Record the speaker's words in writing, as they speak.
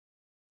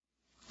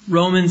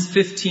Romans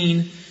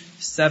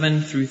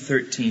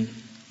 15:7-13.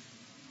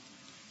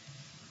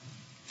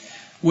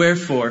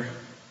 Wherefore,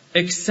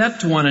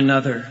 accept one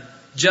another,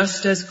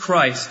 just as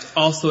Christ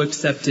also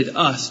accepted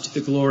us to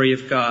the glory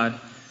of God.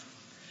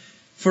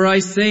 For I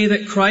say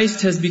that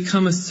Christ has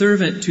become a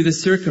servant to the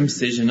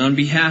circumcision on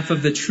behalf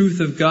of the truth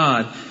of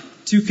God,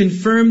 to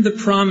confirm the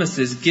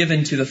promises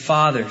given to the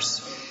fathers,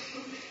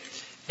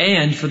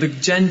 and for the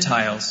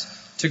Gentiles,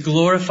 to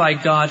glorify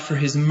God for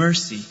His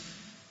mercy,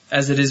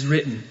 as it is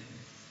written,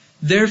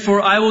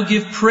 Therefore I will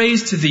give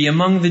praise to thee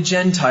among the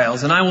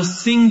Gentiles, and I will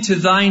sing to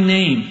thy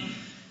name.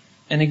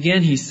 And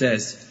again he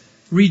says,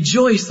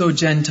 Rejoice, O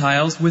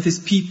Gentiles, with His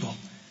people.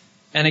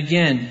 And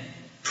again,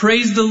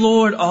 Praise the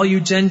Lord, all you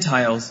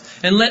Gentiles,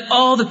 and let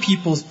all the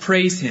peoples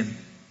praise Him.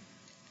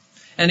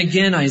 And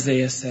again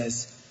Isaiah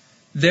says,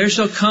 There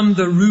shall come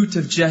the root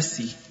of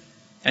Jesse,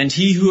 and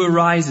he who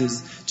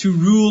arises to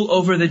rule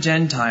over the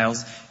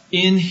Gentiles.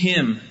 In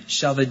him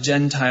shall the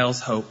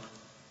Gentiles hope.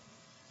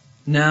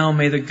 Now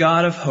may the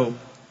God of hope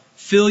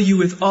fill you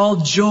with all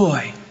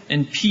joy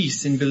and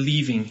peace in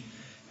believing,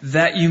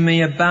 that you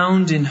may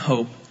abound in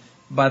hope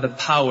by the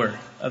power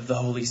of the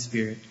Holy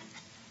Spirit.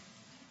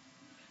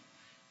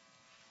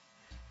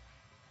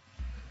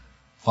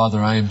 Father,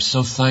 I am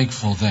so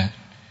thankful that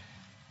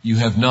you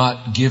have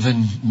not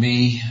given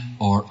me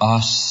or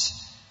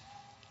us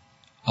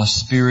a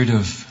spirit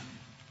of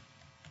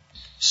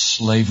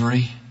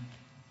slavery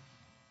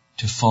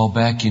to fall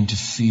back into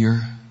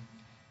fear,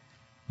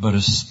 but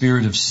a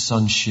spirit of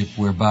sonship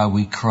whereby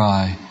we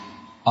cry,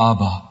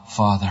 Abba,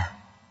 Father.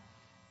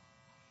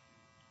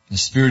 The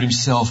Spirit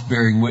Himself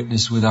bearing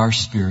witness with our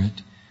spirit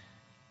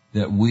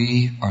that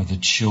we are the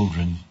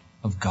children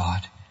of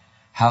God.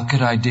 How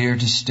could I dare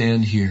to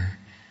stand here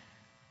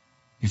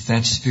if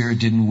that Spirit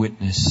didn't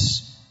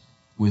witness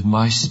with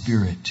my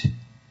spirit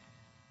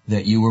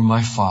that you were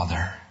my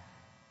Father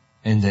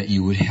and that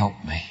you would help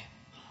me?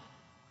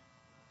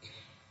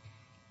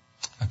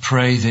 I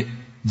pray that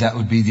that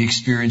would be the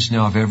experience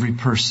now of every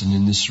person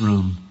in this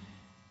room,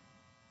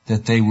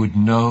 that they would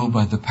know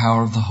by the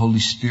power of the Holy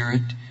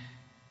Spirit,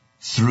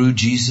 through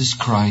Jesus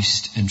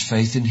Christ and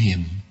faith in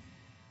Him,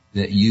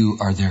 that you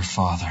are their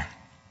Father.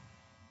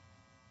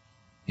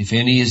 If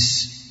any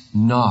is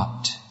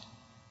not,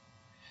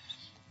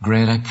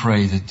 grant, I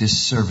pray, that this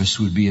service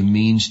would be a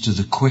means to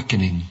the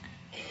quickening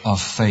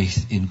of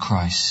faith in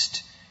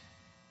Christ.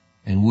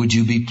 And would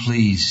you be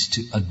pleased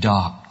to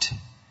adopt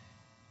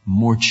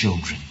more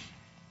children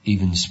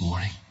even this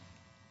morning?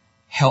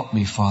 Help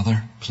me,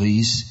 Father,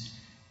 please,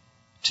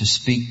 to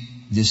speak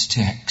this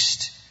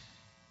text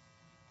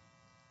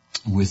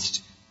with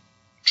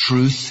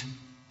truth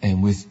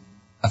and with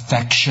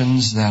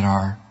affections that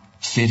are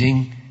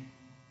fitting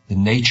the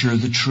nature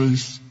of the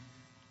truth,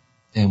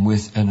 and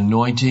with an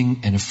anointing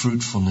and a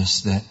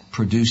fruitfulness that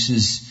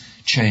produces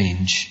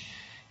change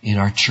in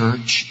our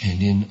church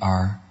and in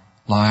our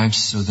lives,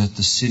 so that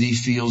the city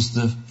feels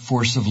the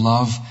force of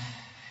love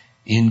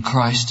in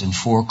Christ and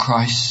for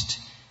Christ,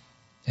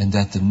 and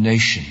that the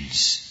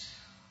nations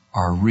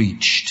are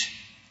reached,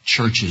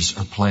 churches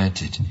are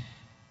planted,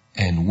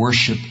 and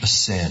worship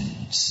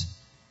ascends.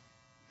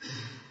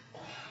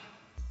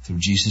 Through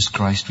Jesus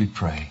Christ we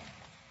pray.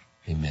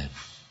 Amen.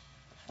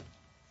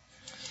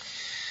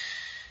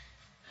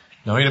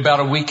 Now, in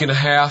about a week and a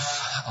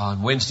half,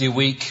 on Wednesday a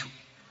week,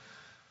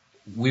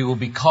 we will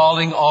be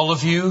calling all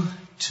of you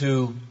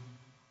to,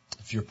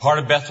 if you're part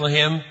of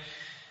Bethlehem,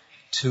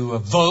 to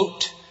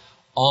vote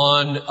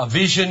on a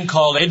vision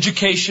called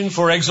Education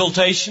for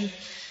Exaltation.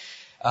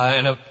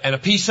 And a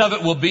piece of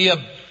it will be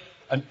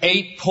an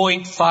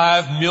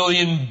 $8.5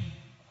 million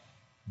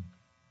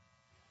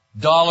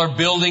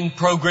building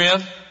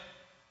program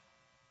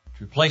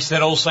to replace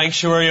that old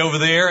sanctuary over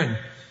there. And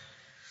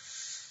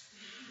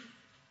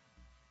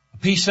a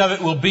piece of it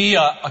will be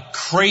a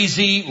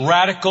crazy,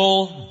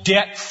 radical,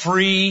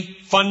 debt-free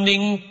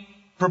funding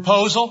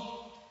proposal.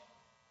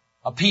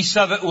 A piece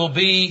of it will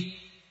be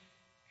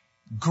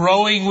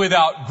growing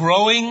without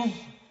growing,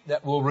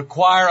 that will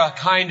require a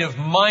kind of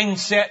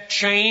mindset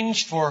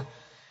change for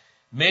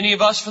many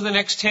of us for the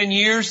next 10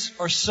 years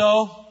or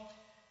so.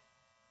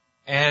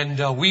 And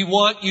we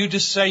want you to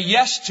say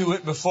yes to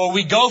it before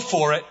we go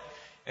for it.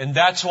 And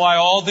that's why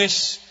all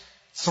this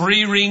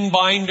 3-ring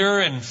binder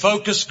and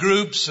focus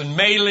groups and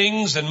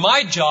mailings, and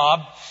my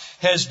job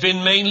has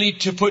been mainly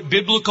to put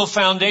biblical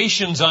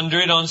foundations under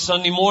it on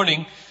Sunday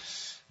morning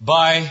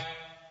by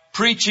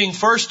preaching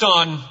first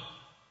on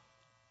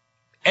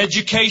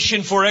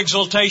education for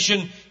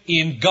exaltation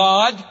in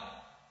God.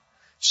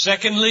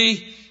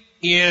 Secondly,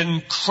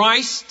 in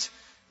Christ,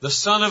 the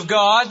Son of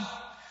God.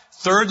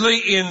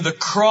 Thirdly, in the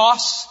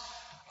cross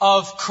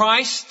of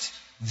Christ.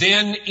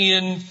 Then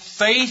in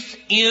faith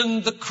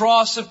in the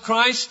cross of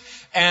Christ.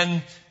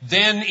 And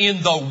then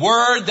in the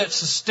Word that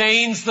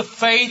sustains the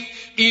faith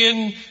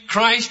in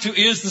Christ, who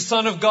is the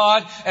Son of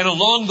God. And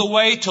along the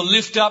way to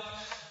lift up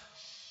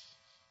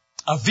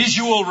a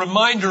visual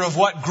reminder of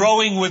what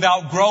growing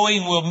without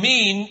growing will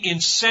mean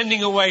in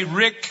sending away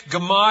Rick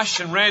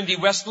Gamache and Randy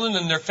Westland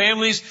and their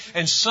families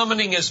and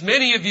summoning as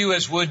many of you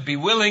as would be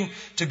willing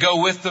to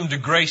go with them to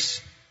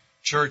Grace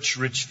Church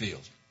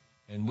Richfield.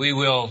 And we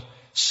will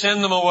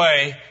send them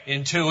away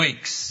in 2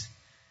 weeks.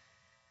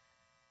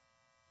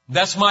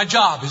 That's my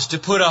job, is to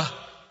put a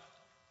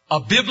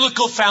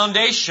biblical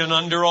foundation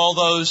under all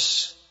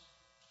those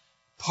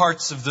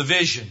parts of the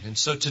vision. And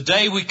so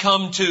today we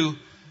come to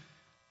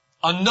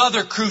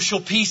another crucial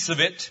piece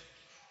of it,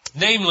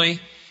 namely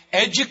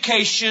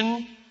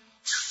education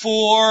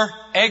for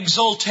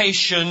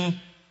exaltation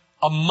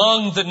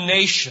among the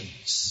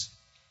nations.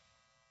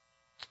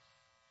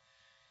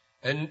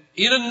 And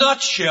in a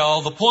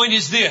nutshell, the point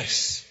is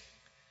this: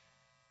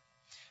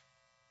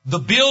 the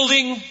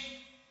building,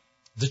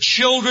 the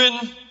children,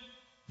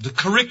 the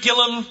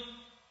curriculum,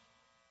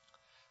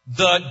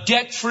 the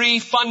debt-free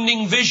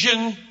funding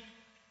vision,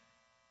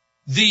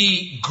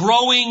 the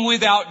growing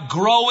without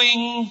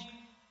growing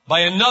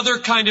by another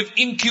kind of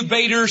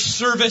incubator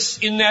service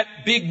in that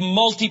big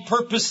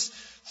multi-purpose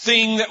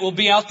thing that will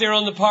be out there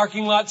on the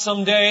parking lot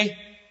someday.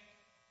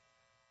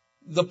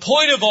 The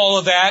point of all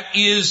of that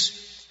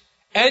is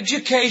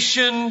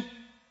education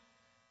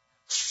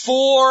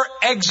for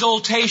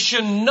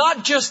exaltation,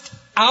 not just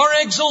our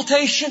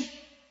exaltation,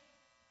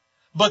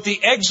 but the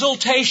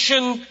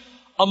exaltation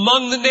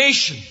among the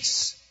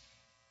nations.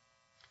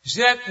 You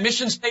see that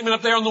mission statement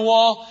up there on the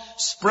wall?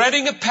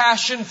 Spreading a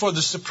passion for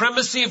the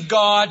supremacy of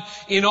God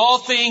in all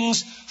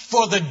things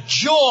for the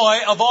joy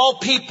of all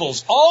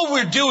peoples. All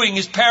we're doing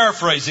is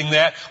paraphrasing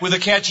that with a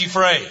catchy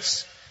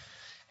phrase.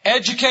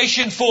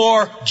 Education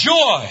for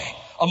joy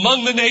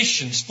among the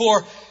nations,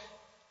 for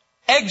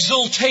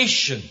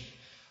exaltation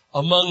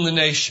among the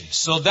nations.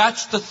 So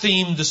that's the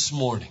theme this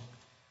morning.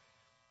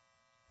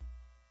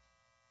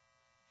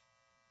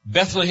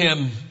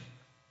 Bethlehem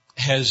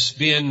has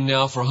been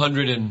now for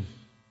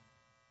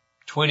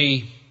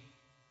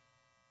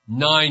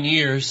 129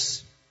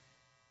 years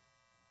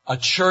a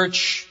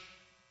church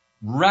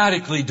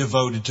radically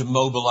devoted to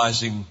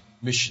mobilizing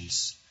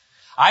missions.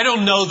 I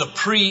don't know the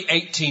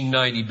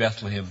pre-1890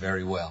 Bethlehem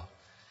very well,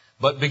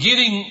 but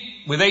beginning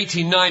with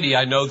 1890,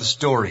 I know the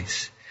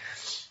stories.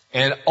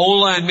 And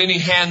Ola and Minnie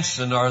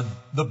Hansen are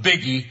the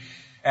biggie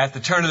at the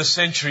turn of the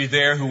century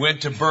there, who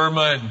went to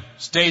Burma and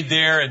stayed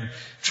there and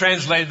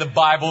translated the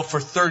Bible for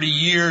 30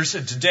 years.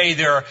 And today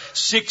there are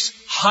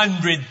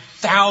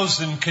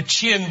 600,000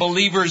 Kachin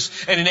believers.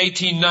 And in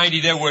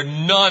 1890 there were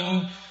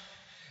none.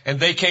 And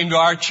they came to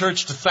our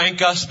church to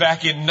thank us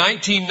back in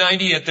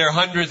 1990 at their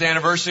 100th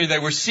anniversary. They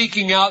were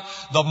seeking out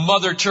the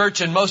mother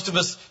church, and most of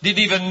us didn't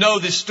even know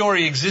this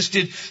story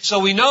existed. So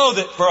we know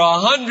that for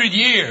 100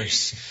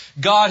 years,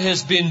 God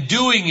has been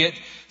doing it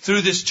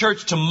through this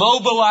church to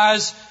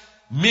mobilize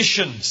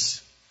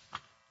missions.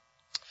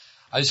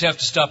 I just have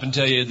to stop and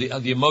tell you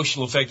the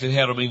emotional effect it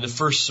had on me in the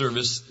first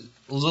service.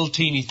 A little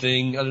teeny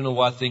thing. I don't know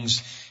why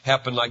things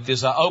happen like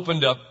this. I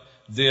opened up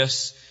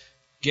this,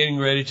 getting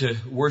ready to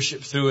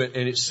worship through it,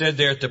 and it said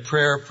there at the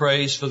prayer of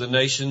praise for the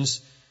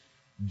nations,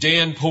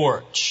 Dan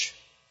Porch,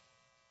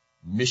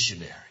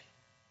 missionary.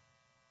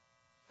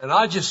 And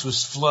I just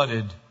was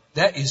flooded.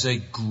 That is a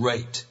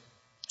great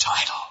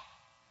title.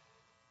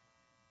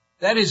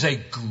 That is a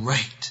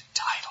great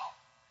title.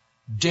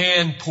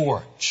 Dan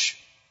Porch,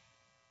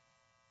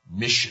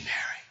 missionary.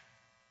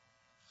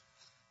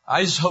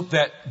 I just hope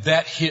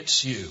that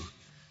hits you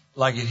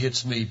like it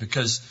hits me,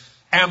 because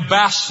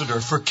ambassador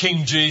for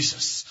King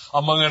Jesus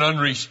among an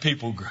unreached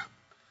people group.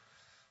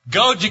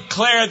 Go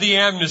declare the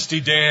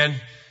amnesty, Dan.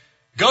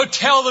 Go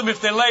tell them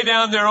if they lay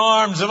down their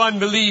arms of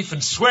unbelief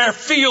and swear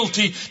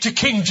fealty to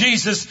King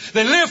Jesus,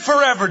 they live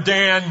forever,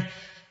 Dan.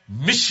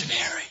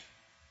 Missionary.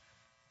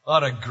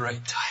 What a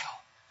great title.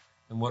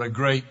 And what a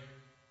great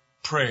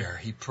prayer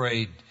he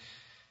prayed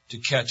to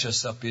catch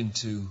us up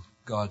into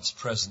God's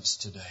presence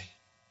today.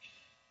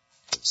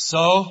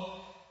 So,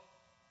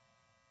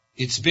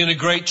 it's been a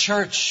great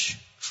church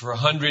for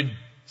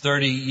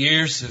 130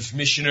 years of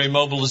missionary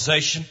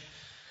mobilization.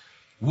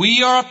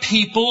 We are a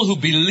people who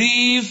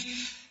believe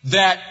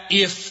that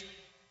if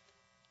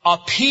a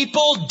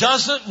people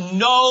doesn't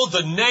know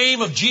the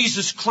name of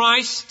Jesus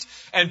Christ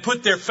and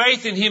put their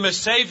faith in Him as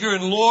Savior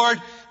and Lord,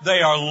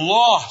 they are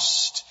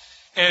lost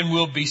and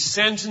will be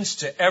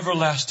sentenced to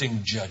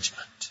everlasting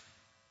judgment.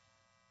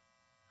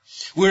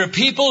 We're a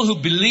people who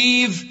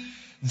believe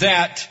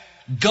that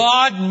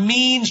God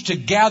means to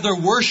gather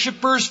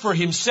worshipers for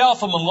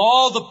Himself among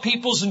all the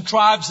peoples and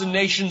tribes and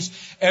nations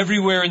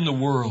everywhere in the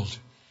world.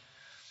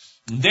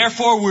 And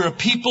therefore, we're a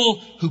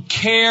people who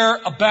care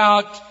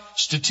about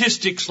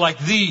statistics like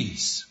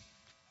these.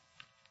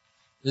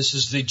 This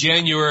is the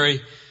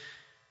January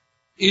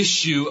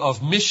issue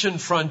of Mission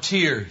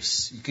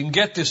Frontiers. You can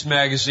get this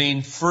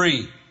magazine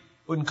free.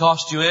 Wouldn't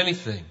cost you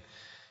anything.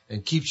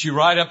 And keeps you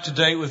right up to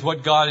date with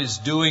what God is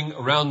doing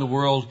around the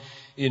world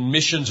in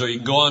missions. Or you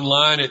can go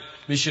online at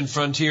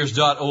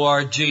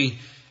missionfrontiers.org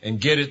and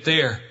get it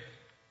there.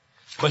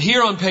 But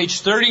here on page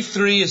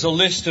 33 is a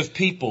list of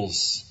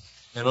peoples.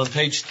 And on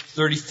page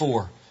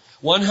 34,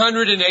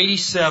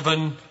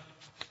 187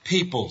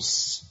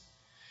 peoples.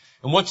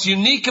 And what's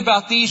unique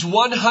about these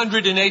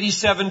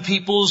 187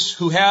 peoples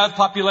who have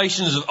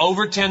populations of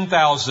over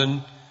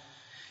 10,000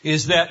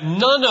 is that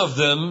none of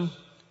them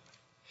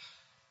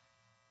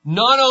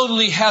not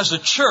only has a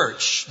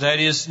church, that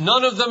is,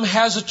 none of them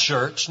has a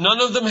church, none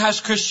of them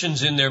has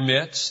Christians in their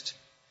midst,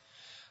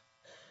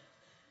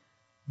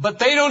 but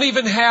they don't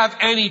even have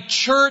any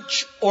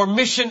church or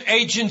mission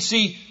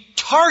agency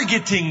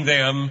targeting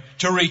them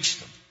to reach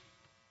them.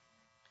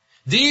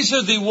 These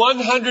are the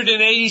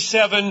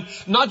 187,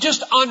 not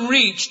just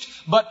unreached,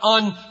 but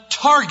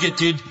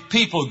untargeted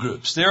people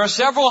groups. There are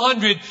several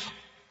hundred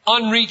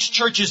unreached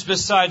churches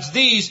besides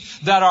these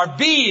that are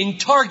being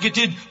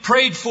targeted,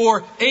 prayed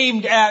for,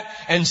 aimed at,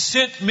 and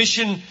sent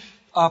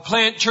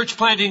church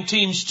planting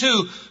teams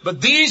to.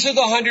 But these are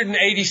the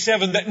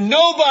 187 that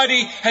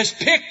nobody has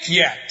picked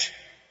yet.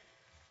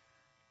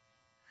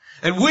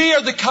 And we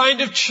are the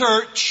kind of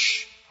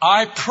church,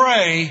 I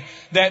pray,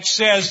 that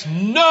says,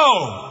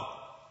 no,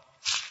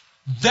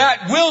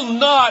 that will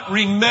not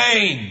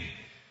remain.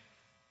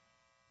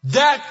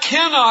 That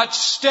cannot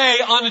stay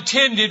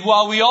unattended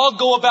while we all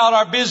go about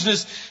our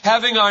business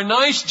having our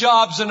nice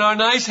jobs and our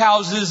nice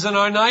houses and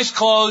our nice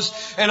clothes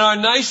and our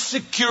nice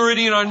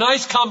security and our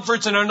nice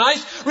comforts and our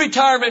nice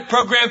retirement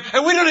program,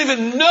 and we don't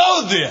even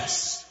know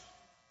this.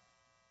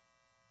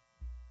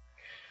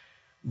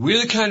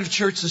 We're the kind of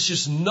church that's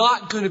just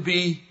not going to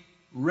be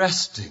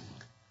resting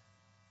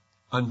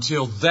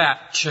until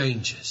that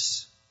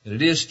changes. And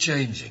it is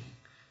changing.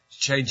 It's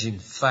changing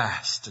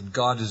fast, and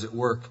God is at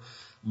work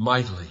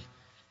mightily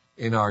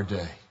in our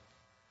day.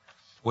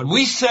 When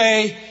we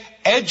say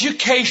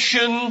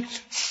education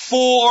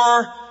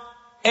for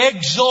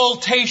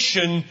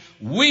exaltation,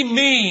 we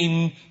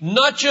mean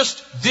not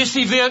just this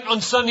event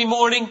on Sunday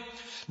morning,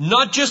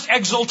 not just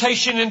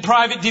exaltation in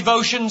private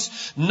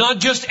devotions, not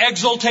just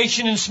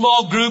exaltation in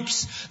small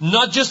groups,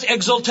 not just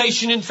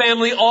exaltation in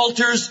family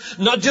altars,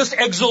 not just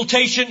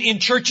exaltation in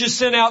churches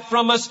sent out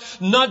from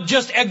us, not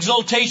just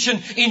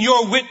exaltation in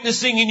your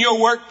witnessing in your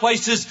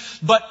workplaces,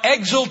 but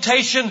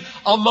exaltation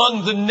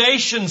among the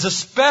nations,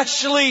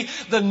 especially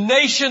the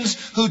nations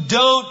who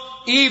don't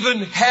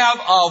even have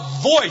a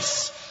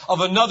voice of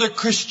another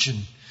Christian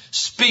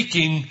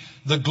speaking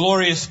the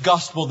glorious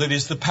gospel that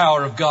is the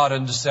power of God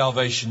unto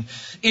salvation.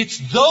 It's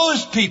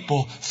those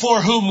people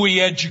for whom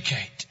we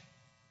educate.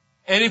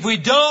 And if we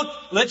don't,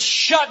 let's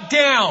shut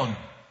down.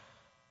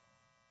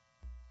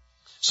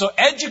 So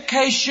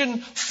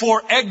education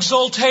for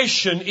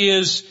exaltation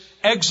is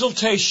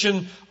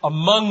exaltation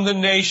among the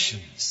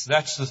nations.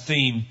 That's the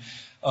theme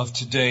of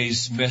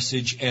today's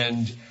message,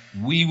 and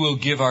we will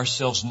give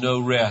ourselves no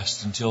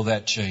rest until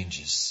that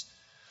changes.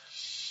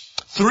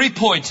 3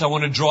 points I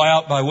want to draw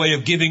out by way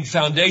of giving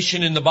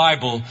foundation in the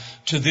Bible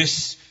to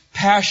this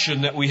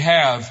passion that we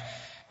have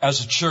as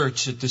a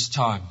church at this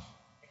time.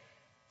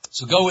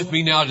 So go with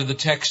me now to the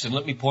text and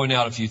let me point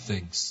out a few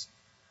things.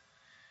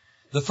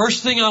 The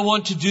first thing I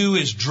want to do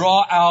is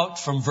draw out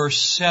from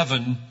verse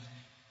 7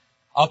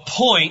 a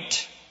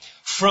point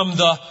from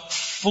the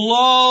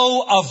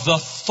flow of the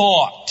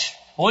thought.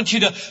 I want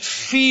you to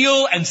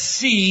feel and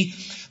see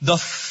the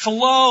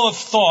flow of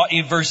thought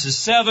in verses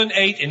 7,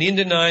 8, and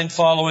into 9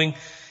 following.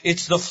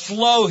 It's the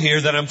flow here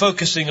that I'm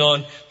focusing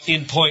on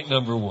in point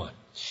number 1.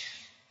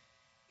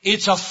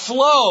 It's a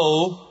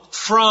flow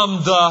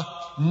from the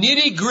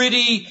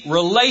nitty-gritty,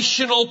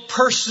 relational,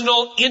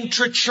 personal,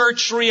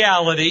 intra-church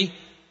reality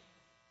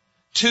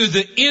to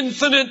the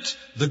infinite,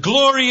 the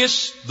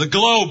glorious, the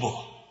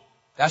global.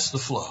 That's the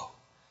flow.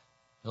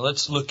 Now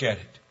let's look at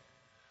it.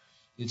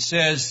 It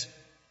says,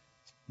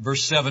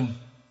 verse 7,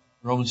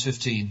 Romans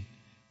 15,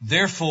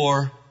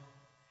 therefore,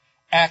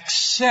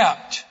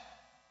 accept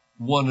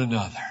one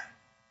another.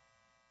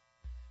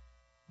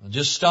 Now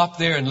just stop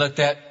there and let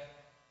that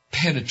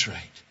penetrate.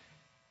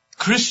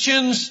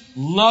 Christians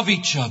love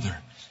each other,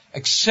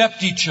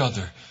 accept each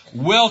other,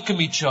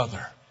 welcome each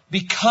other,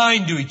 be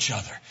kind to each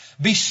other,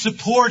 be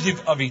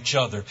supportive of each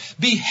other,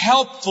 be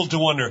helpful to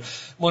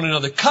one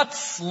another, cut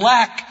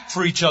slack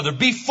for each other,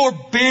 be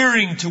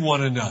forbearing to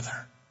one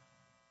another.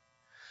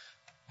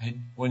 I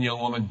had one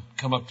young woman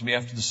come up to me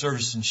after the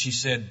service and she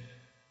said,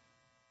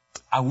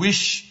 I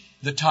wish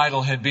the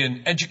title had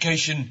been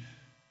Education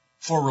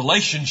for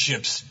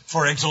Relationships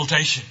for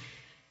Exaltation,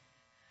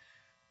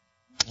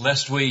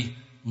 lest we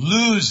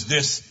lose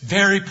this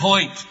very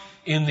point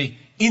in the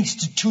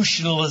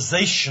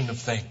institutionalization of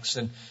things.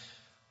 And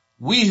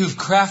we who've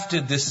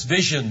crafted this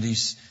vision,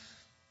 these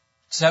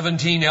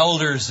 17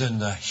 elders and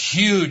the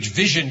huge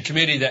vision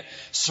committee that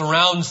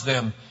surrounds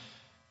them,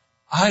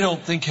 I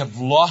don't think have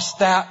lost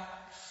that.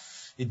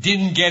 It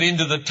didn't get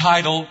into the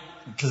title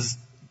because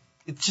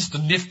it's just a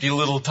nifty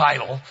little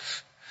title.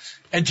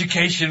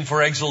 Education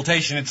for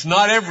exaltation. It's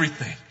not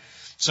everything.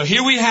 So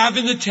here we have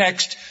in the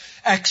text,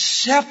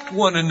 accept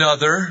one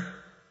another.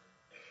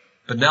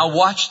 But now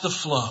watch the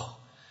flow.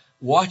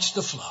 Watch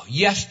the flow.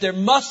 Yes, there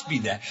must be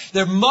that.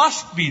 There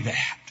must be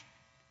that.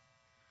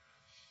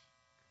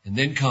 And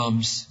then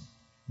comes,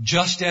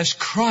 just as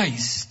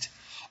Christ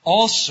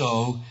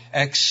also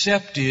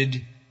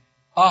accepted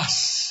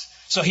us.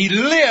 So he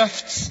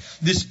lifts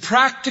this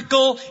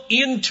practical,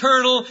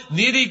 internal,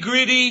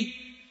 nitty-gritty,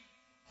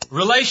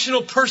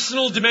 relational,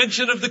 personal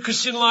dimension of the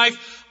Christian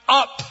life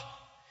up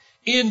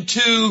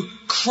into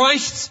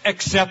Christ's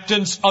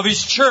acceptance of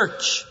His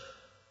church.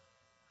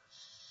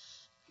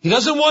 He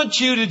doesn't want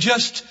you to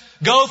just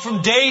go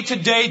from day to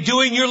day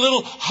doing your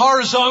little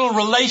horizontal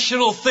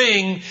relational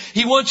thing.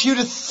 He wants you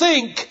to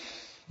think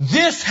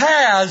this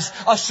has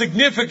a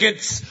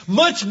significance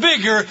much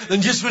bigger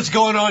than just what's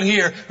going on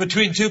here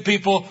between 2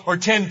 people or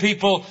 10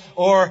 people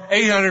or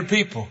 800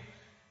 people.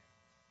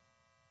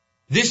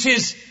 This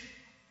is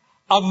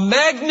a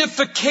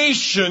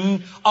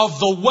magnification of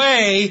the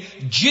way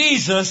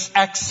Jesus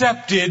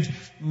accepted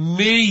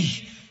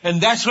me. And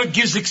that's what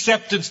gives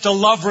acceptance to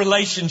love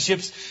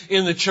relationships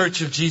in the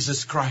Church of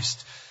Jesus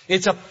Christ.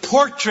 It's a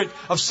portrait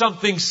of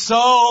something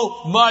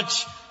so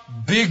much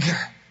bigger.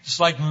 Just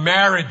like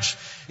marriage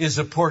is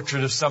a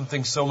portrait of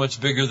something so much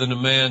bigger than a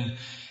man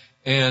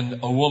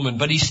and a woman.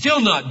 But He's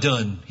still not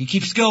done. He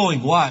keeps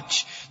going.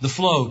 Watch the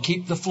flow.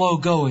 Keep the flow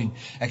going.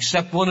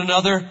 Accept one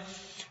another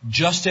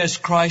just as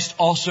Christ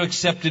also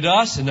accepted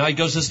us. And now He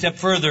goes a step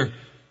further.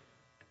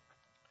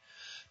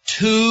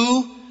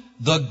 To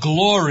the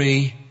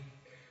glory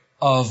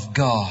of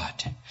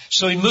God.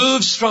 So He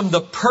moves from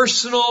the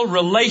personal,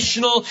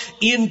 relational,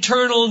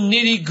 internal,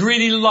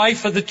 nitty-gritty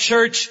life of the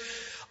church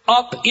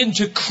up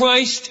into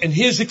Christ and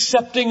His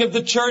accepting of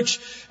the church,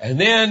 and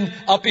then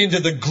up into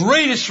the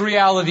greatest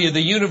reality of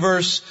the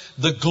universe,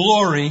 the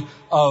glory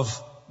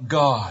of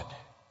God.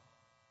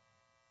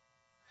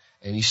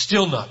 And He's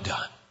still not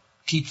done.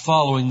 Keep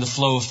following the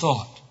flow of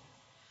thought.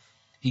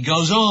 He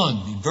goes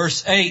on in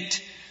verse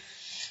 8,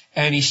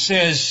 and he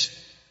says,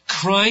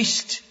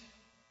 Christ,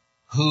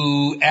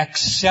 who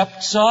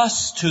accepts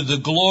us to the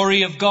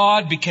glory of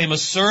God, became a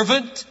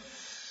servant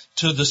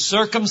to the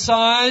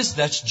circumcised,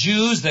 that's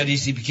Jews, that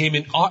is, He became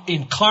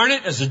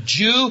incarnate as a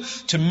Jew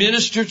to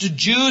minister to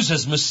Jews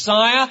as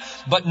Messiah,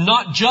 but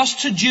not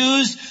just to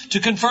Jews to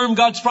confirm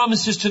God's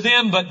promises to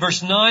them, but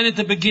verse 9 at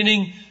the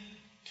beginning,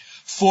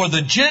 for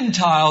the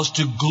Gentiles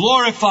to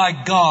glorify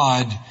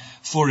God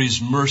for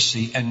His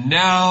mercy. And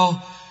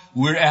now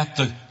we're at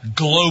the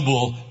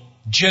global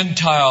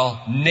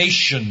Gentile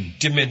nation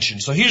dimension.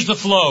 So here's the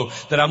flow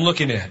that I'm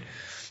looking at.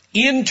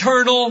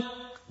 Internal,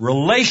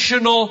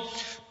 relational,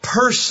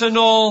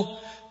 personal,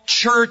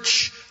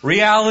 church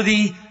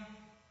reality,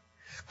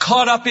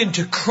 caught up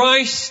into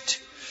Christ,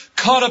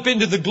 caught up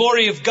into the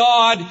glory of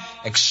God,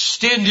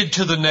 extended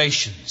to the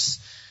nations.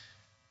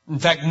 In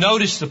fact,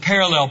 notice the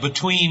parallel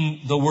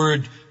between the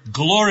word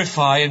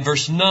glorify in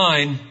verse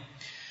 9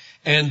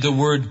 and the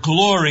word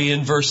glory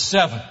in verse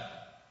 7.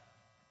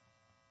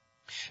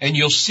 And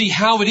you'll see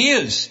how it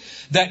is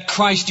that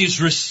Christ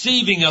is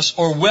receiving us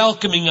or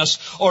welcoming us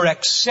or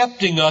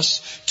accepting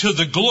us to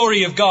the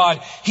glory of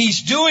God.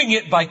 He's doing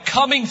it by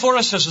coming for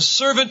us as a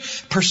servant,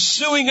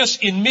 pursuing us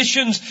in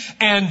missions,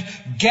 and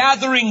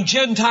gathering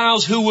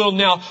Gentiles who will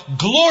now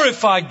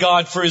glorify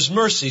God for His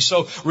mercy.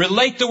 So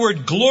relate the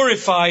word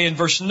glorify in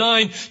verse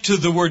 9 to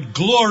the word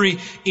glory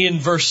in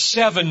verse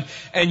 7,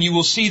 and you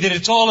will see that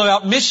it's all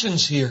about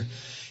missions here.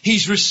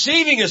 He's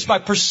receiving us by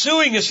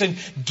pursuing us and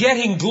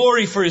getting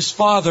glory for His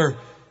Father.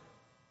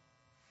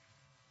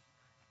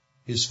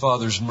 His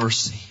Father's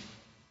mercy.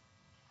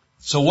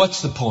 So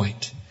what's the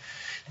point?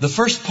 The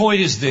first point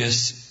is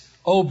this.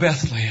 Oh,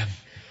 Bethlehem.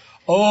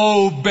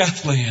 Oh,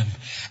 Bethlehem.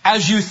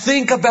 As you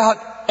think about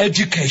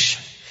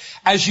education,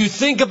 as you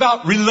think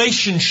about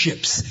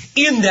relationships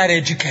in that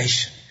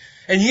education,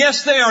 and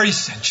yes, they are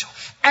essential,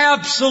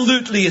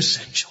 absolutely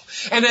essential.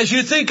 And as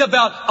you think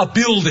about a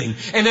building,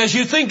 and as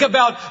you think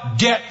about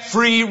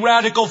debt-free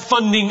radical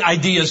funding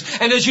ideas,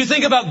 and as you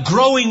think about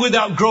growing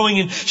without growing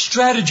and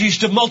strategies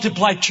to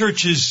multiply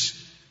churches,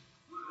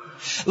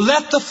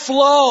 let the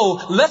flow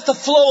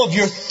of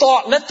your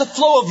thought, let the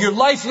flow of your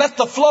life, let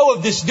the flow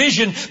of this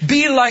vision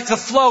be like the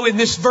flow in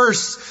this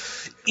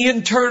verse.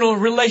 Internal,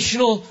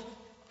 relational,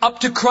 up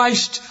to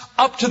Christ,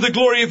 up to the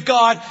glory of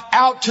God,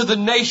 out to the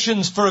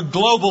nations for a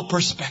global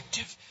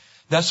perspective.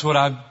 That's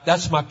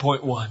my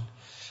point 1.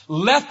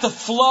 Let the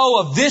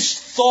flow of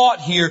this thought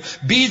here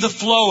be the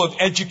flow of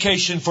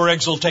education for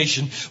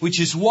exaltation, which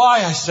is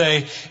why I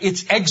say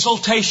it's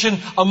exaltation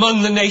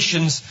among the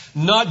nations,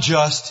 not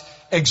just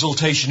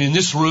exaltation in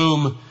this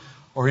room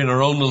or in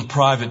our own little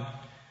private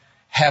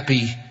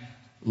happy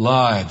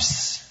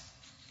lives.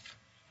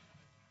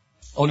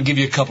 I want to give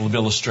you a couple of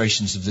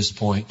illustrations of this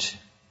point.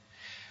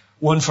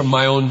 One from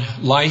my own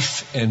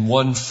life and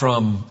one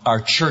from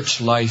our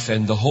church life,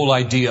 and the whole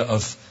idea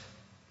of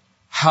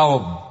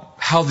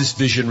how this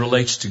vision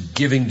relates to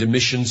giving to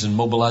missions and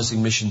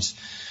mobilizing missions.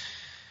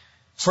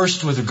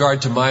 First, with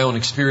regard to my own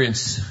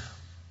experience,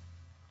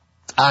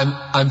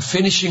 I'm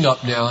finishing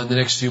up now in the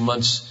next few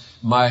months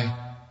my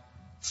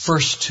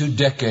first 2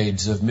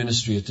 decades of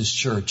ministry at this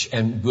church,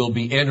 and will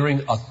be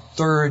entering a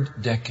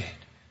 3rd decade.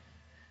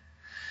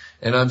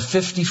 And I'm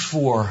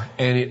 54,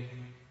 and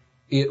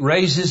it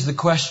raises the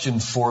question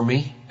for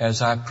me,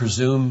 as I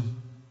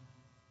presume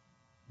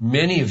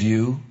many of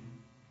you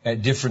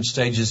at different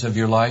stages of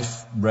your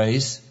life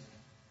raise,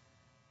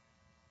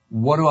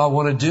 what do I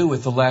want to do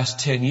with the last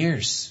 10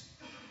 years?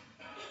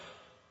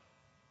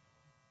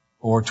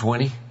 Or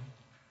 20?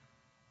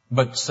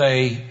 But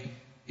say,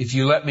 if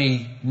you let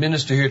me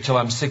minister here till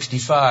I'm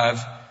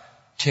 65,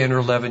 10 or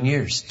 11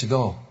 years to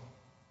go.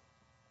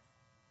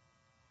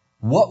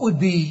 What would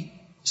be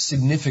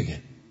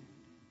significant?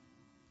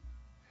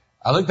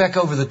 I look back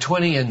over the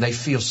 20 and they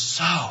feel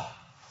so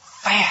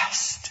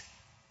fast.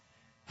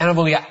 And I've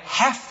only got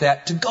half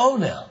that to go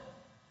now.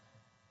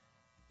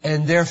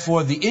 And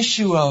therefore the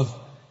issue of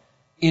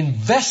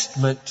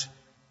investment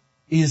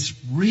is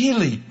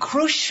really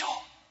crucial.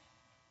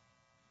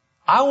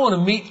 I want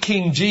to meet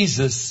King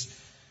Jesus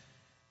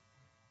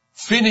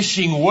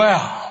finishing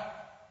well.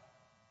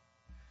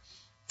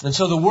 And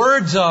so the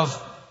words of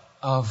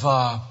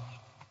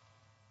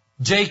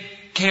J.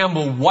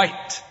 Campbell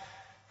White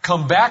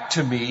come back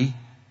to me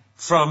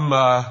from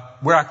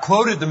where I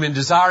quoted them in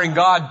Desiring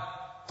God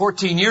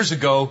 14 years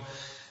ago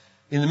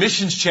in the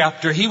missions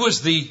chapter. He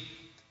was the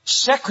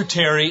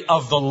secretary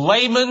of the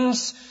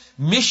layman's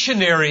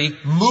missionary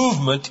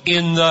movement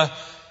in the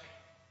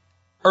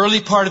early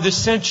part of this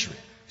century.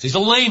 He's a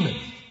layman,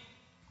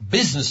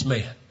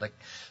 businessman, like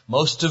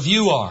most of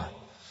you are.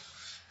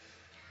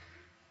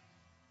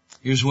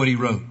 Here's what he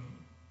wrote.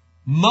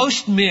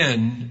 Most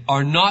men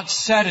are not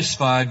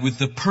satisfied with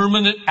the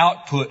permanent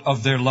output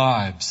of their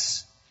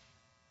lives.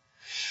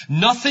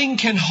 Nothing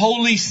can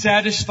wholly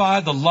satisfy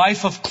the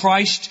life of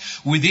Christ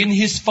within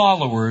His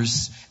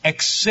followers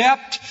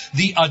except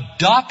the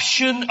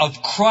adoption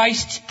of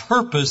Christ's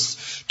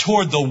purpose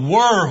toward the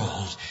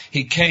world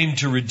He came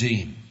to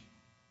redeem.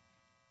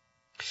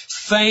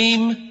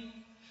 Fame,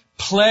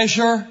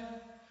 pleasure,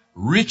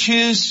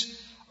 riches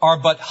are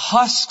but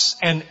husks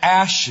and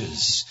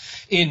ashes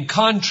in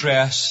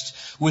contrast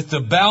with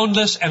the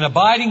boundless and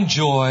abiding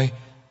joy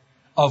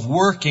of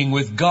working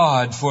with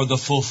God for the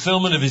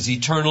fulfillment of His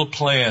eternal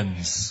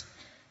plans.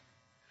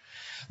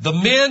 The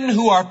men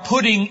who are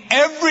putting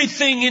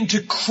everything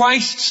into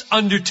Christ's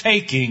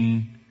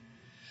undertaking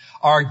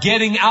are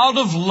getting out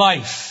of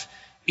life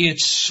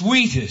its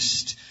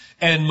sweetest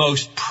and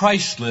most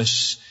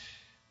priceless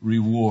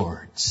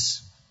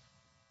rewards.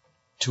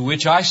 To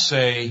which I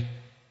say,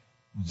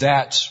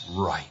 that's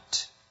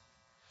right.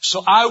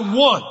 So I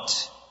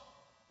want,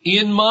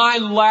 in my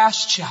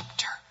last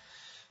chapter,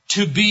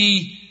 to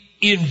be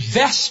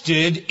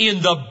invested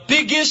in the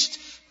biggest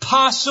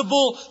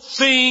possible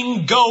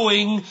thing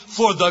going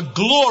for the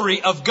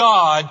glory of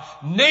God,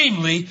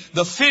 namely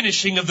the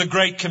finishing of the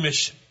Great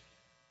Commission.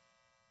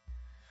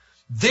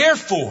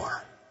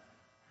 Therefore,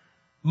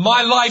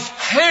 my life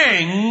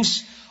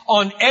hangs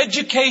on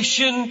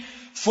education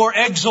for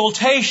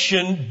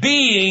exaltation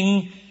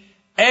being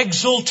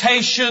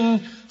exaltation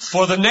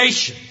for the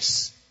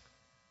nations.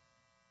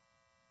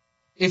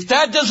 If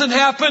that doesn't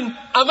happen,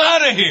 I'm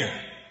out of here.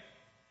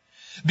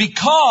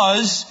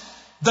 Because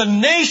the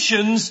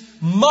nations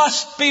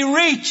must be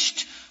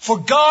reached for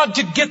God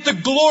to get the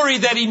glory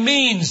that He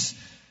means.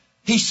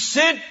 He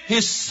sent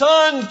His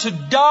Son to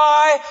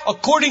die,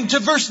 according to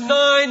verse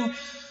 9,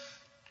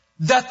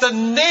 that the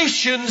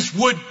nations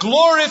would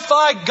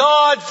glorify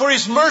God for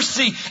His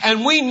mercy.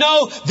 And we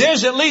know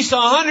there's at least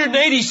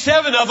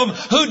 187 of them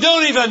who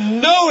don't even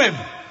know Him.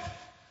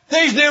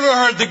 They've never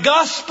heard the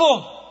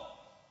gospel.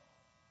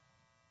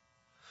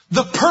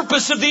 The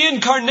purpose of the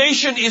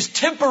incarnation is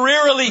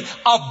temporarily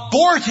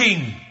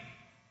aborting.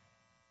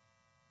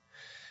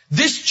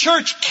 This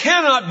church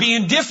cannot be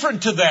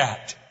indifferent to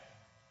that.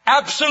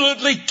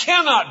 Absolutely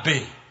cannot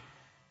be.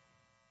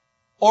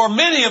 Or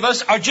many of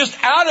us are just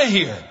out of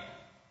here.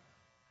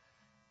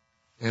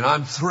 And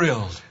I'm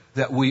thrilled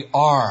that we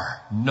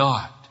are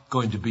not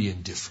going to be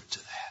indifferent to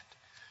that.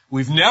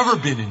 We've never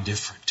been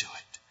indifferent to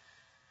it.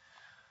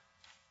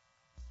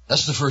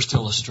 That's the first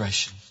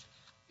illustration.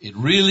 It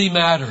really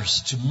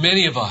matters to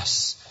many of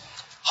us,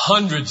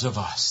 hundreds of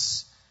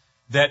us,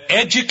 that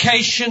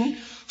education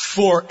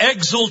for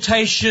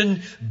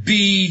exaltation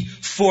be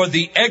for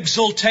the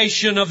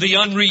exaltation of the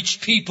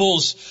unreached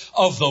peoples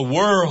of the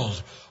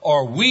world,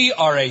 or we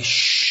are a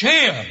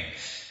sham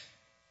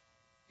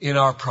in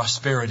our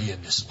prosperity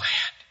in this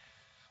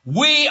land.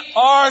 We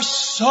are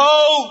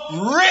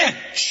so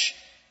rich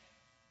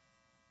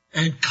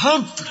and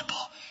comfortable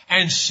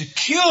and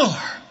secure.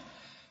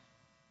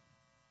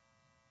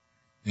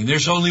 And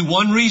there's only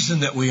one reason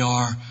that we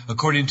are,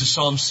 according to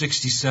Psalm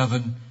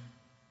 67.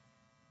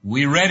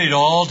 We read it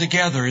all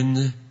together in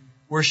the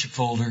worship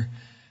folder.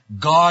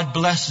 God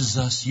blesses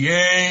us.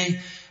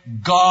 Yea,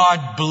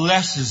 God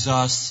blesses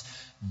us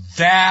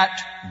that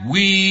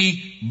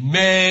we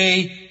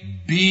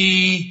may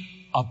be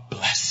a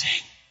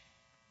blessing.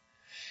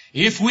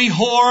 If we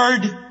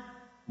hoard,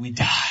 we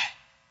die.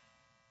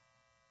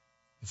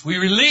 If we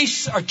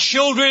release our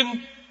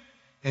children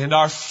and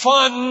our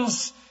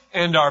funds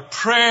and our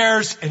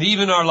prayers and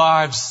even our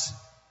lives,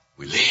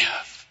 we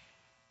live.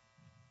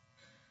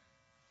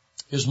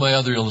 Here's my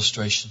other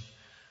illustration.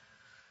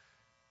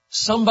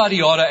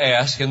 Somebody ought to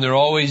ask, and there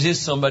always is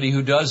somebody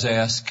who does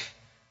ask,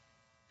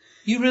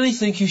 You really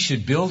think you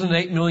should build an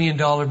 $8 million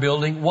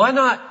building? Why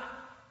not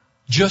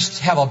just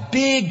have a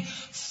big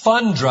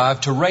fund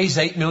drive to raise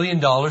 $8 million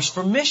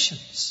for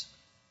missions?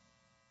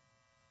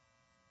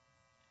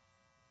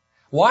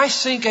 Why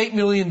sink $8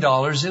 million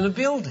in a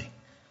building?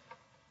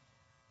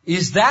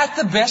 Is that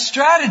the best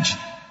strategy?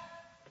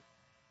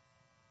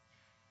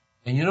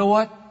 And you know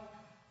what?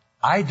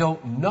 I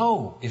don't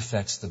know if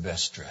that's the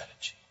best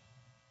strategy.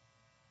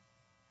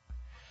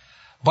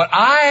 But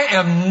I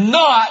am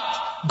not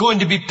going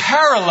to be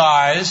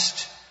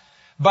paralyzed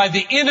by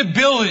the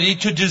inability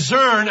to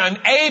discern an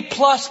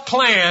A-plus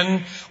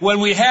plan when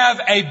we have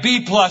a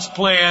B-plus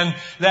plan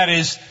that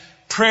is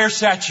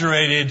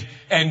prayer-saturated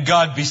and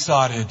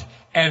God-besotted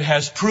and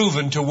has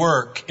proven to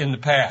work in the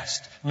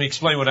past. Let me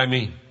explain what I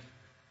mean.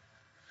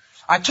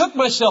 I took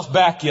myself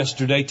back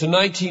yesterday to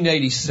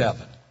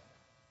 1987.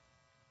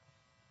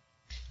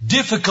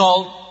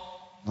 Difficult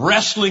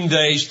wrestling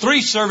days,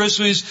 3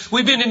 services.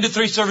 We've been into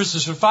 3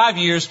 services for 5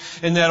 years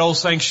in that old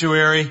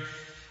sanctuary.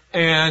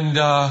 And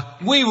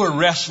we were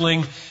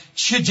wrestling.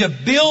 Should you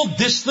build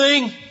this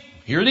thing?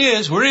 Here it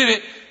is. We're in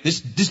it.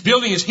 This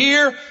building is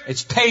here.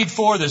 It's paid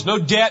for. There's no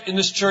debt in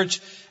this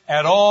church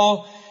at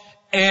all.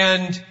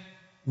 And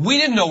we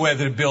didn't know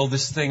whether to build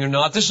this thing or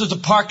not. This was the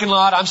parking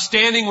lot. I'm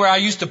standing where I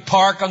used to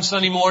park on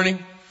Sunday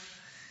morning.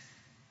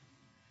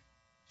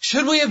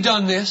 Should we have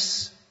done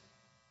this?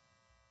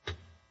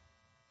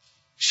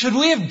 Should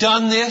we have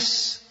done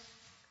this?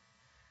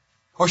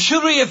 Or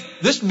should we have,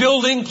 this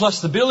building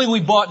plus the building we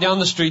bought down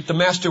the street, the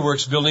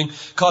Masterworks building,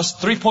 cost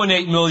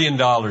 $3.8 million in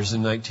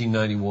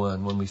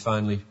 1991 when we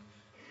finally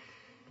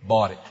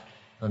bought it.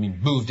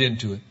 Moved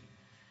into it.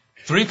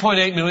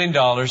 $3.8 million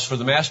for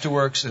the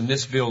Masterworks and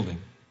this building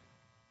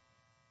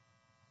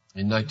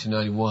in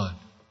 1991.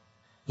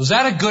 Was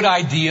that a good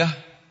idea?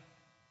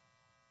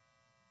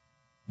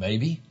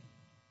 Maybe.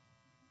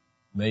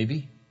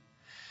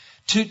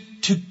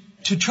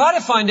 To try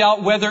to find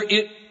out whether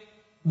it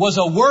was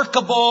a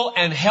workable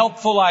and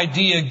helpful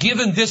idea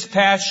given this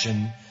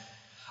passion,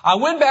 I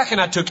went back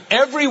and I took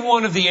every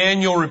one of the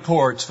annual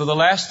reports for the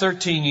last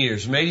 13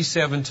 years, from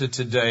 87 to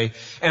today,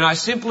 and I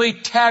simply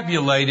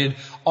tabulated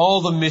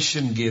all the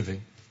mission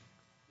giving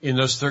in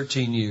those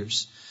 13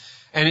 years.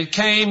 And it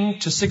came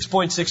to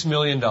 $6.6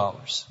 million.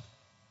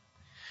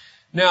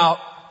 Now,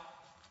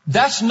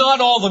 that's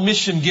not all the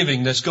mission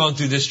giving that's gone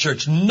through this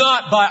church.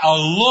 Not by a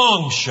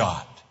long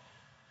shot.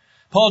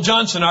 Paul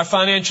Johnson, our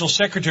financial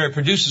secretary,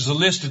 produces a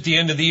list at the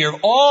end of the year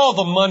of all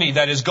the money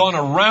that has gone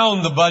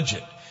around the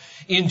budget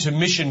into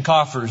mission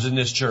coffers in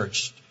this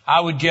church. I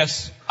would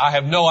guess, I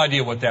have no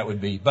idea what that would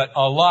be, but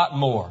a lot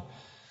more.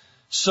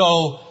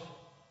 So,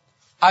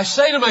 I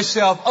say to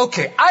myself,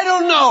 okay, I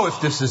don't know if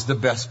this is the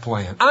best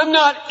plan. I'm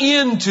not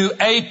into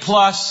A+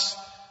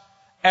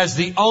 as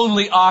the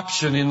only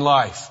option in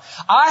life.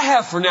 I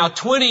have for now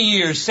 20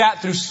 years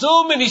sat through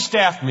so many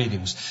staff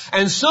meetings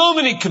and so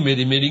many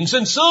committee meetings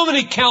and so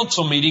many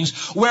council meetings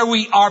where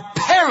we are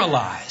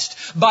paralyzed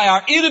by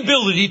our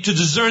inability to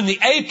discern the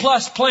A+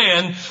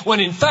 plan when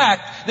in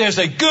fact there's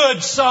a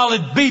good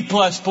solid B+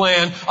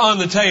 plan on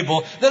the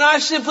table that I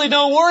simply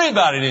don't worry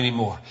about it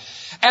anymore.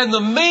 And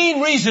the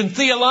main reason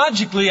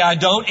theologically I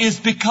don't is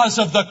because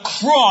of the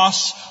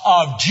cross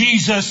of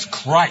Jesus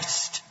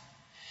Christ.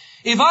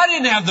 If I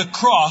didn't have the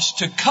cross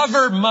to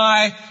cover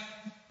my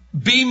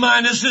B-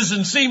 and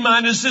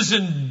C-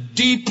 and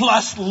D+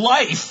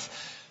 life,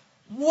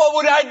 what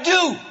would I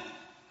do?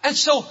 And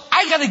so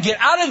I got to get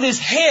out of this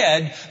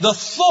head the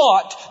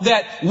thought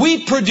that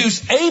we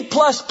produce A+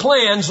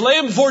 plans, lay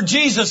them before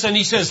Jesus, and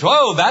He says,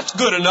 "Oh, that's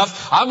good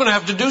enough. I'm going to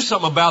have to do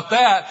something about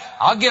that.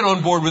 I'll get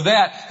on board with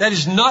that." That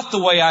is not the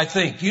way I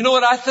think. You know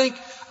what I think?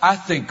 I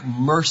think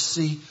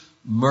mercy,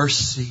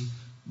 mercy,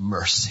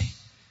 mercy.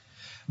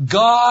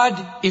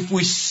 God, if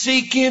we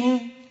seek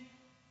Him,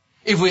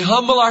 if we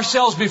humble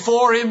ourselves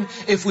before Him,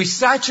 if we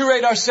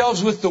saturate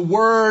ourselves with the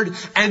Word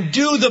and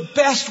do the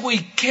best we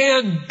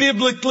can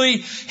biblically,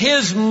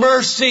 His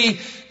mercy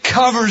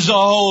covers the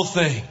whole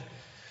thing.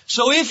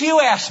 So if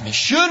you ask me,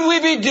 should we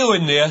be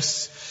doing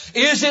this?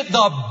 Is it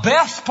the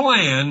best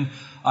plan?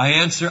 I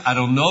answer, I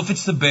don't know if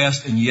it's the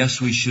best, and yes,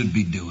 we should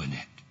be doing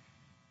it.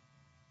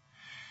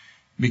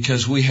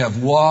 Because we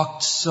have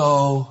walked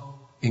so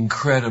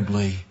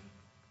incredibly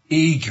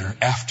eager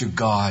after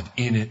God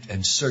in it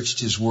and searched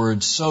His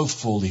Word so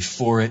fully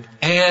for it.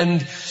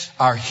 And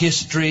our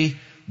history,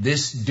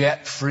 this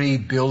debt-free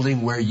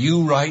building where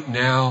you right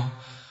now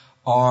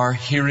are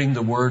hearing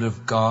the Word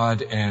of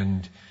God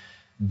and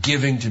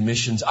giving to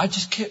missions. I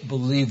just can't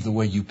believe the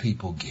way you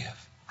people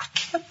give. I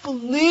can't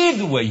believe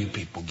the way you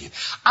people give.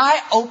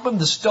 I opened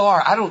the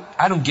Star.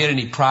 I don't get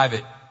any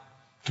private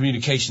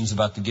communications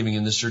about the giving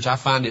in this church. I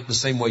find it the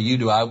same way you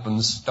do. I opened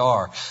the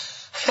Star.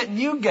 And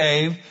you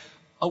gave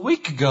a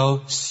week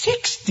ago,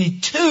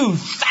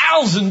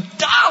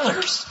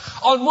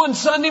 $62,000 on one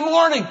Sunday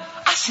morning.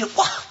 I said,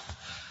 wow,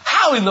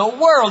 how in the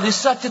world is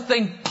such a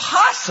thing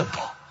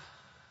possible?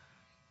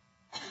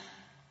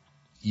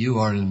 You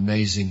are an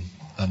amazing,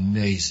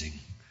 amazing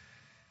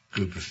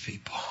group of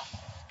people.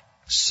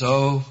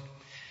 So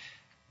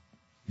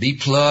B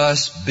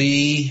plus,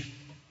 B,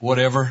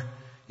 whatever.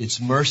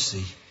 It's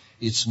mercy.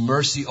 It's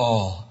mercy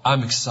all.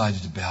 I'm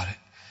excited about it.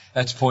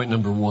 That's point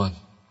number 1.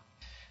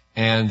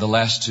 And the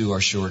last 2 are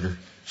shorter.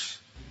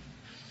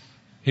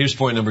 Here's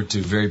point number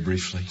 2, very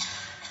briefly.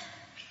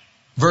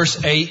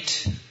 Verse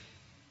 8.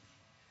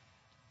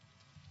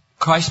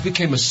 Christ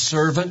became a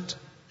servant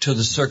to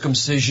the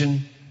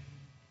circumcision.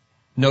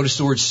 Notice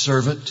the word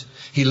servant.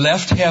 He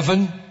left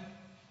heaven.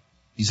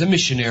 He's a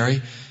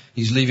missionary.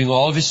 He's leaving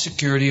all of his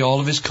security, all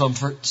of his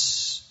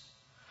comforts,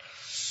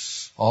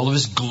 all of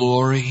his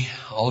glory,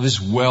 all of his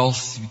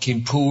wealth. He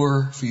became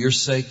poor for your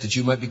sake that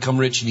you might become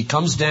rich. And he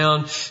comes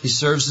down. He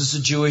serves as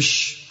a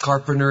Jewish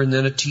carpenter and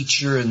then a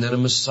teacher and then a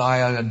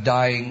Messiah, a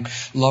dying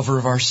lover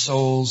of our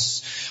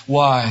souls.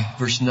 Why?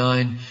 Verse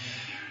 9.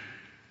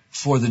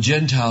 For the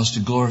Gentiles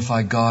to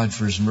glorify God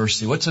for His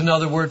mercy. What's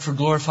another word for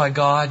glorify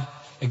God?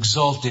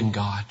 Exalt in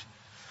God.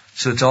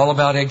 So it's all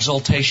about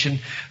exaltation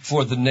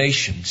for the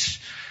nations.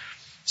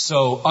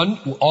 So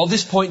all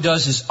this point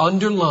does is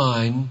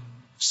underline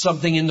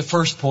something in the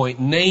first point,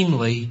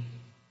 namely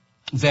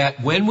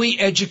that when we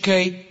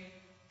educate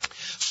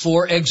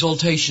for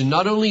exaltation,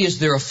 not only is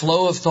there a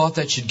flow of thought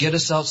that should get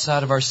us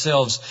outside of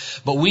ourselves,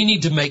 but we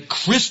need to make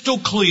crystal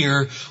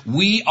clear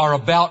we are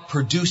about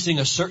producing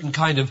a certain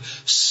kind of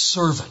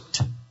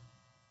servant.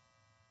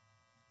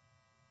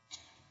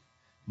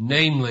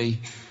 Namely,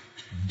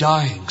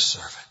 dying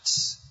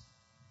servants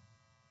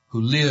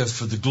who live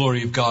for the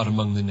glory of God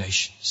among the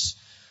nations.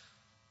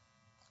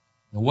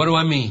 Now, what do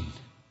I mean?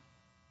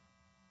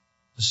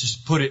 Let's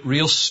just put it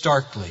real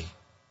starkly.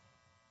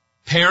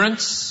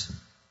 Parents,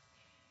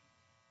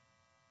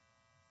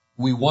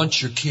 we want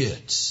your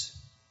kids.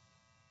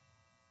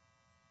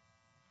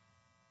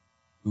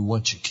 We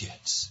want your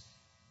kids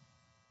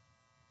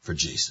for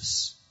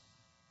Jesus.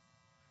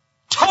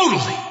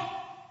 Totally.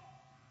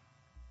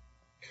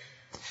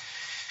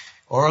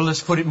 Or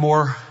let's put it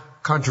more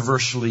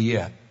controversially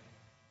yet.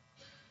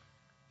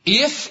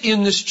 If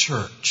in this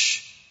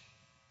church,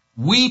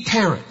 we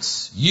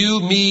parents, you,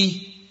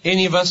 me,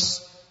 any of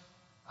us,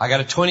 I got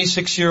a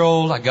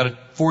 26-year-old, I got a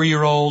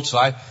 4-year-old, so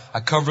I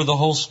cover the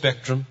whole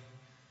spectrum.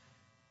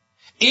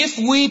 If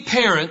we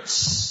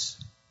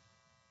parents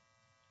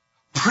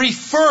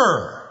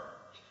prefer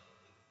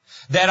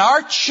that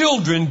our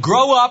children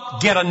grow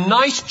up, get a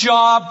nice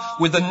job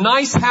with a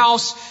nice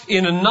house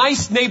in a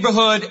nice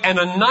neighborhood and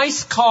a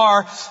nice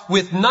car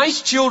with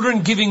nice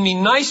children giving me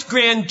nice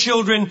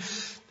grandchildren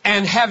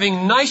and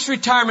having nice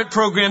retirement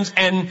programs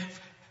and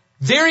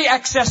very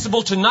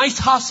accessible to nice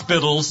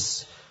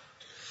hospitals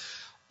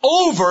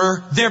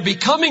over their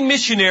becoming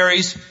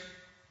missionaries,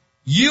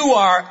 you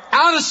are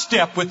out of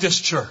step with this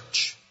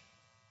church.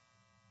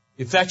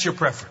 If that's your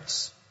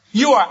preference.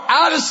 You are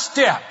out of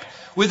step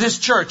with this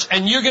church,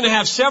 and you're going to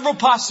have several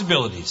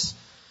possibilities.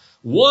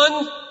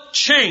 One,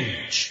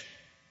 change.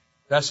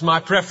 That's my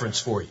preference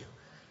for you.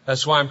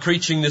 That's why I'm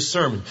preaching this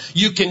sermon.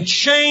 You can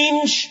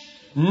change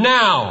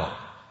now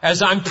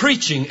as I'm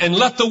preaching and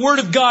let the Word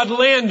of God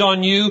land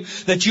on you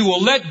that you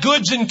will let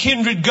goods and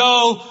kindred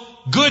go,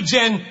 goods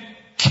and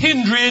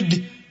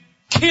kindred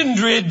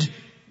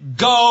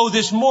go,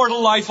 this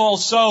mortal life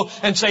also,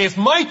 and say, if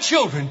my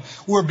children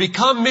were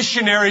become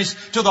missionaries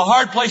to the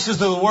hard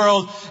places of the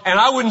world, and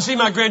I wouldn't see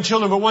my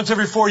grandchildren but once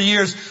every 4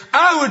 years,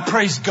 I would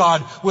praise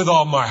God with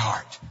all my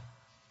heart.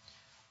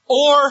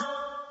 Or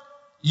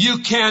you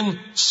can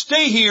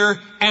stay here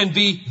and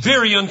be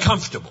very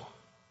uncomfortable.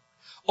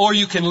 Or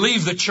you can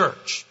leave the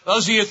church.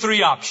 Those are your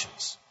 3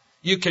 options.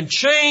 You can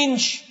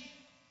change,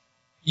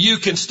 you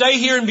can stay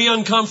here and be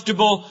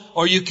uncomfortable,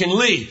 or you can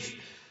leave.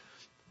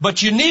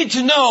 But you need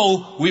to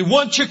know, we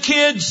want your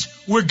kids,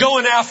 we're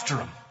going after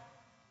them.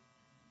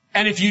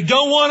 And if you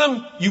don't want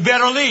them, you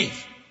better leave.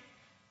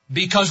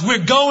 Because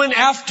we're going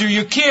after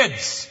your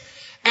kids.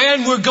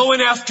 And we're going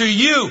after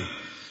you.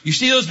 You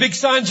see those big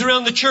signs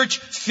around the church?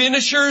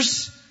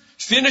 Finishers?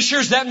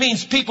 Finishers, that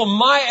means people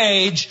my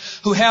age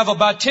who have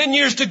about 10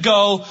 years to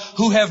go,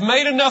 who have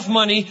made enough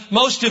money.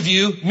 Most of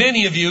you,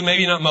 many of you,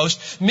 maybe not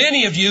most,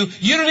 many of you,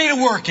 you don't need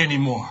to work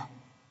anymore.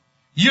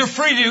 You're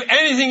free to do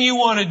anything you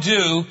want to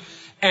do,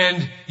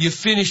 and you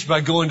finish by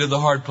going to the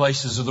hard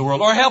places of the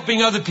world or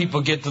helping other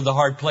people get to the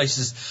hard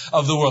places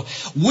of the world.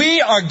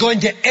 We are going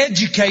to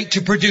educate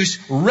to produce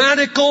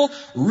radical,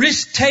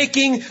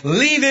 risk-taking,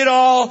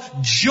 leave-it-all,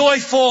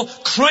 joyful,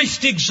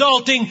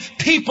 Christ-exalting,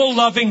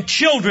 people-loving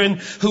children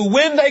who,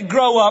 when they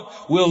grow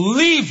up, will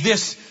leave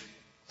this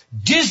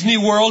Disney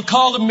world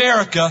called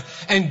America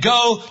and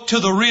go to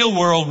the real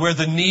world where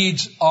the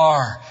needs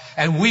are.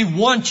 And we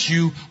want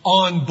you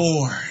on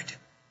board.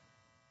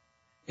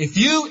 If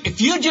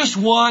you just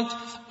want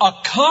a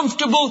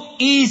comfortable,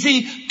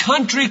 easy,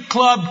 country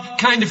club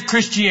kind of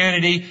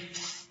Christianity,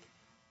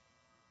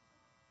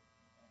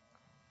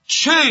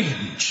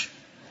 change.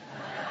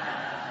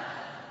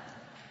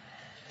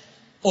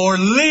 Or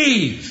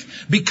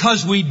leave,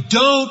 because we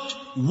don't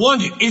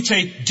want it. It's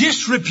a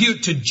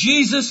disrepute to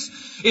Jesus.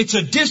 It's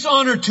a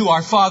dishonor to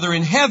our Father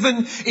in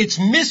heaven. It's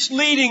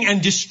misleading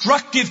and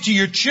destructive to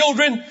your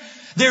children.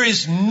 There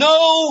is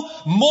no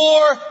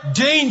more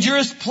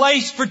dangerous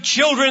place for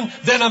children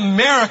than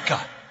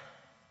America.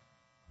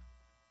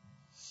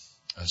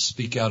 I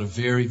speak out of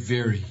very,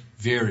 very,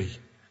 very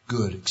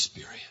good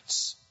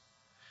experience.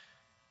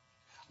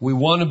 We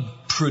want to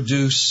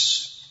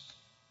produce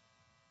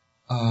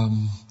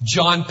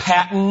John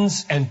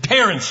Pattons and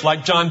parents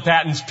like John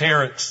Patton's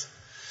parents.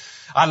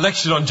 I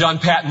lectured on John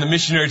Patton, the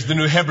missionary to the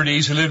New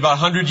Hebrides, who lived about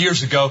 100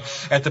 years ago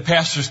at the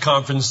pastors'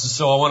 conference. And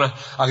so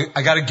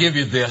I got to give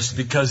you this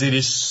because it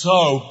is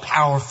so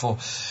powerful.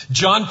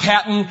 John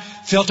Patton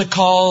felt a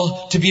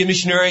call to be a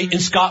missionary in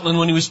Scotland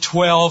when he was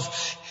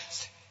 12.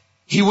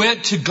 He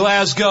went to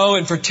Glasgow,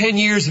 and for 10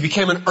 years he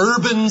became an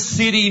urban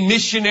city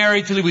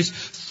missionary till he was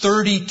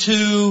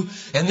 32.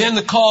 And then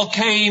the call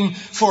came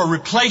for a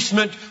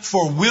replacement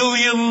for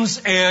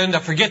Williams, and I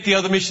forget the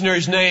other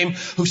missionary's name,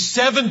 who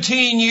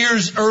 17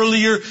 years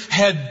earlier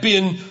had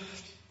been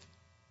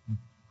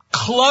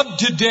clubbed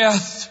to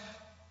death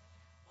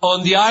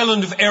on the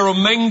island of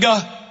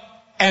Eromanga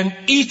and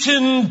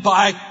eaten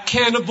by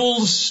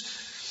cannibals.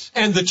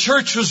 And the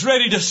church was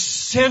ready to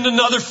send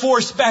another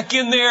force back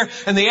in there,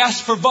 and they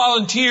asked for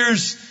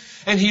volunteers,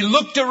 and he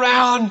looked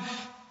around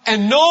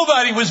and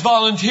nobody was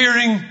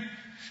volunteering.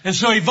 And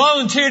so he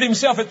volunteered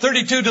himself at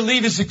 32 to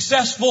leave a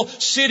successful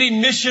city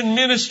mission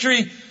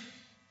ministry.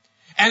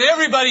 And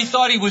everybody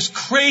thought he was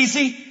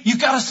crazy. You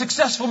got a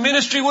successful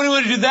ministry. What do you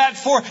want to do that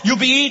for? You'll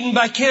be eaten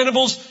by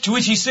cannibals. To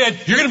which he said,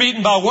 you're going to be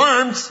eaten by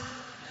worms.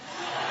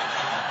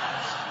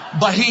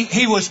 But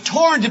he was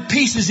torn to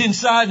pieces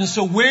inside. And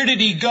so where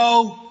did he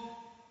go?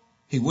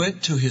 He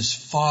went to his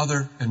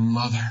father and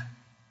mother,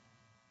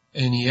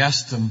 and he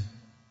asked them,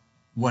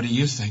 what do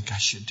you think I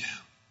should do?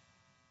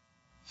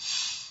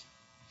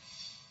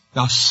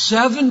 Now,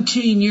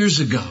 17 years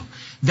ago,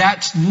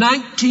 that's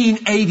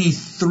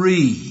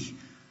 1983,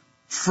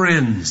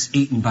 friends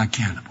eaten by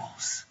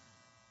cannibals.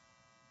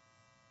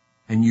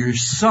 And your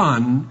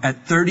son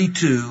at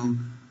 32,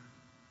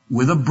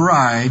 with a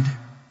bride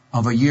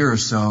of a year or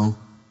so,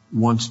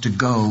 wants to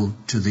go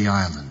to the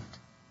island.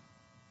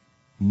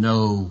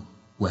 No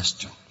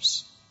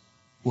Westerns.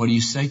 What do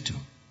you say to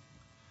them?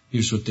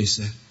 Here's what they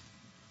said.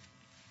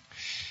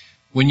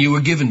 When you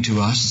were given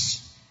to us,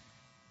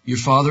 your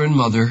father and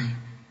mother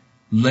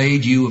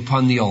laid you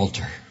upon the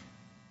altar,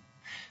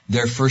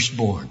 their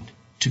firstborn,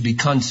 to be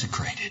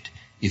consecrated,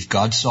 if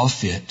God saw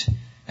fit,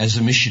 as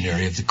a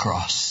missionary of the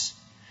cross.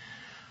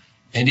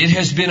 And it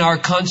has been our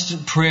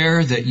constant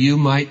prayer that you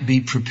might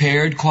be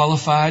prepared,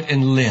 qualified,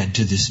 and led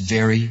to this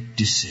very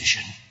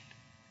decision.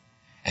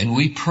 And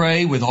we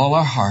pray with all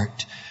our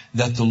heart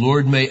that the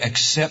Lord may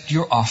accept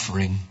your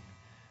offering,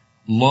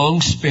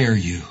 long spare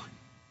you,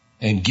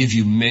 and give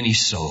you many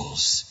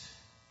souls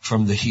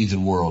from the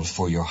heathen world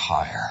for your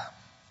hire.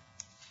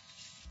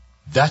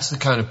 That's the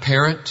kind of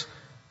parent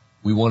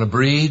we want to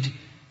breed,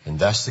 and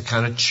that's the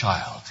kind of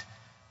child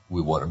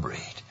we want to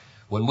breed.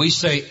 When we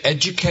say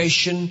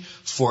education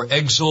for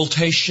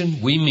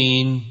exaltation, we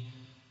mean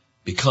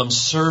become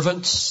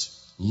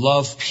servants,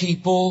 love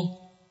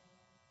people,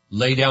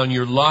 lay down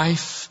your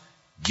life,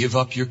 give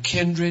up your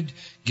kindred,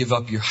 give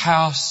up your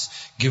house,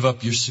 give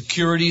up your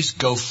securities,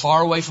 go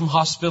far away from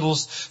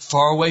hospitals,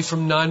 far away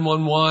from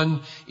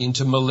 911,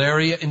 into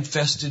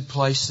malaria-infested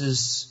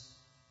places,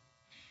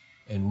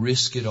 and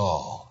risk it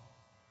all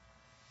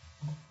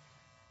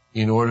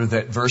in order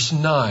that verse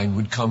 9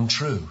 would come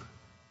true.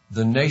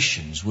 The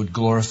nations would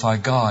glorify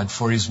God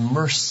for His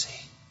mercy.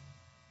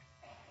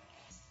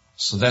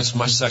 So that's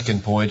my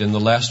second point, and the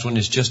last one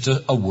is just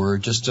a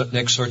word, just an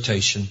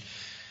exhortation.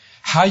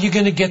 How are you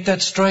going to get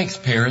that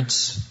strength,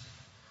 parents?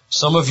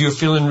 Some of you are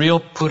feeling real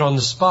put on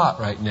the spot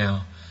right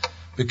now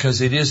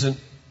because it isn't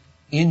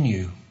in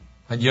you.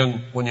 I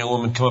had one young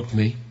woman come up to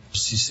me.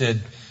 She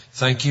said,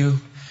 thank you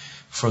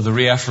for the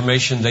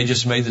reaffirmation. They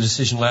just made the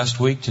decision last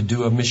week to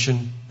do a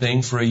mission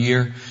thing for a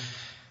year.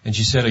 And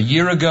she said, a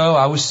year ago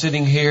I was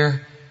sitting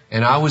here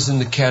and I was in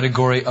the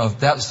category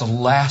of that was the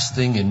last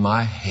thing in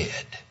my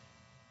head.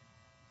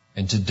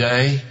 And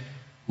today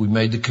we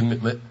made the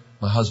commitment,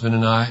 my husband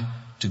and I,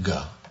 to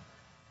go.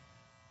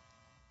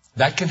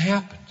 That can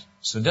happen.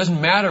 So it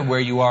doesn't matter where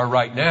you are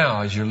right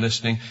now as you're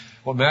listening.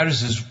 What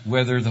matters is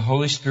whether the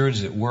Holy Spirit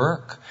is at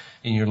work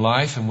in your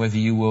life and whether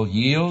you will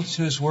yield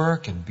to His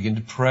work and begin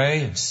to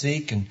pray and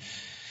seek. And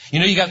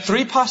you got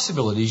three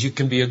possibilities. You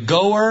can be a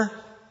goer,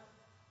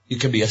 you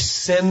can be a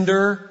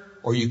sender,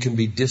 or you can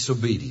be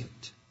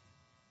disobedient.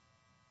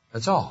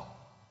 That's all.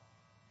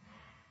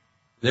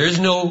 There is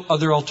no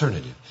other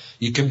alternative.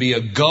 You can be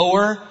a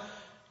goer,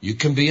 you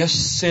can be a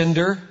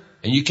sender,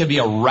 and you can be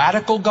a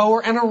radical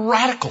goer and a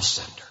radical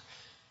sender.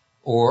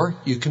 Or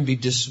you can be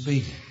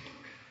disobedient.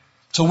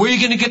 So where are you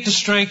going to get the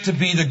strength to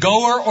be the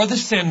goer or the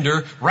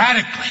sender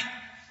radically?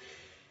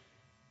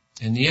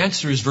 And the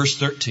answer is verse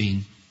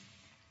 13.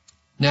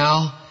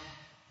 Now,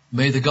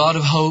 may the God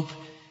of hope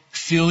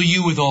fill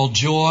you with all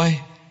joy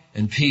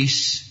and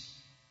peace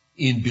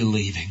in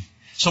believing.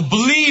 So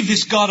believe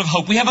this God of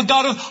hope. We have a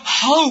God of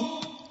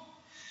hope.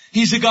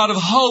 He's a God of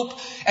hope,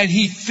 and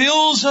He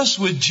fills us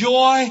with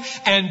joy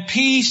and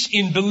peace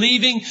in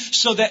believing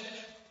so that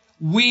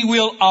we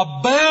will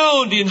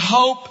abound in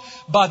hope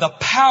by the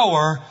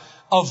power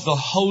of the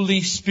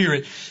Holy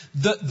Spirit.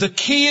 The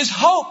key is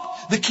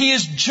hope. The key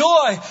is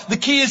joy. The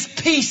key is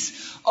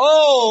peace.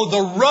 Oh,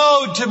 the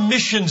road to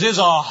missions is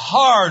a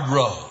hard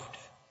road,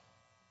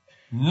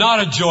 not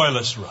a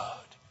joyless road.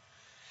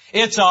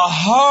 It's a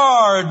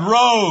hard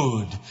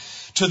road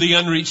to the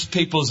unreached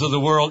peoples of the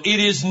world. It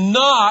is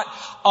not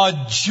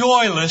a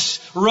joyless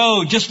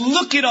road. Just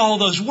look at all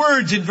those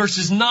words in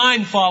verses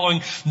 9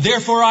 following.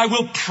 Therefore I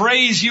will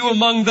praise you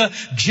among the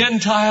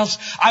Gentiles.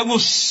 I will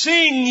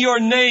sing your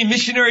name.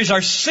 Missionaries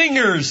are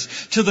singers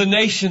to the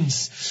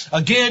nations.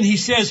 Again, he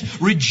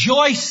says,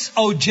 rejoice,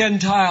 O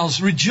Gentiles.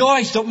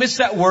 Rejoice. Don't miss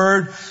that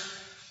word.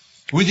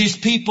 With his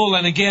people.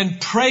 And again,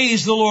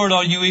 praise the Lord,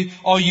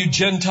 all you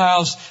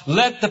Gentiles.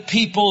 Let the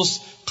peoples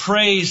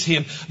praise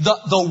him.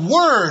 The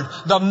word,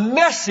 the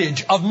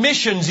message of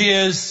missions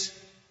is,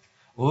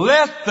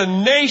 let the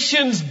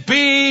nations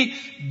be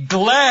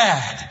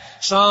glad.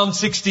 Psalm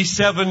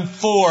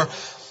 67:4.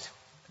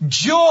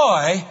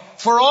 Joy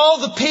for all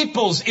the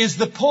peoples is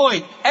the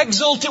point.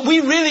 We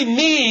really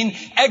mean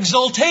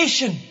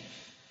exaltation.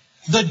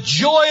 The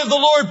joy of the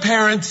Lord,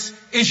 parents,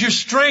 is your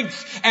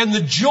strength. And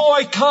the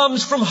joy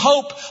comes from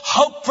hope.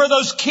 Hope for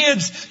those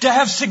kids to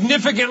have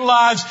significant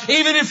lives,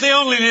 even if they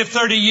only live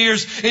 30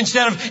 years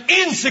instead of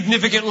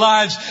insignificant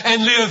lives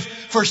and live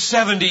for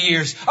 70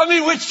 years. I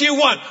mean, which do you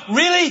want?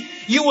 Really?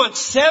 You want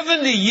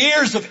 70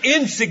 years of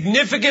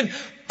insignificant,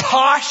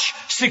 posh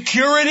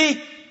security?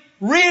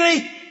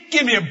 Really?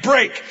 Give me a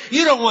break.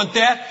 You don't want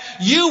that.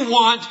 You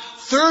want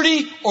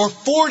 30 or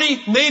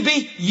 40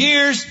 maybe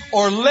years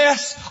or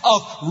less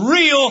of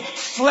real,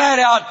 flat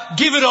out,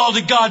 give it all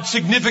to God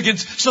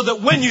significance so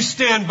that when you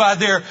stand by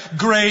their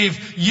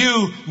grave,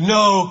 you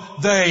know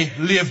they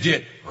lived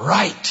it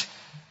right.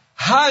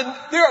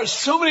 There are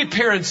so many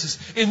parents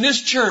in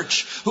this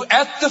church who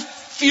at the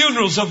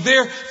funerals of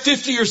their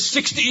 50 or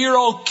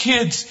 60-year-old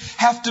kids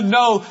have to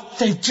know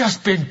they've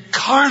just been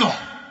carnal.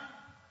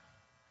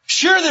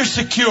 Sure, they're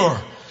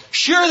secure.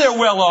 Sure, they're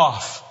well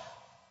off.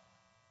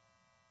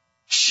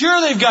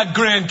 Sure, they've got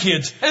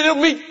grandkids, and it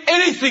don't mean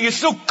anything. It's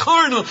so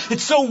carnal.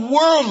 It's so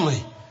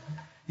worldly.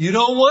 You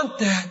don't want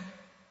that.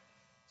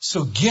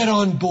 So get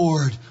on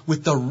board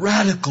with the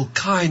radical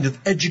kind of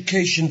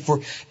education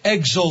for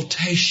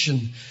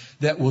exaltation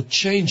that will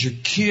change your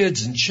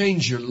kids and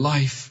change your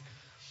life.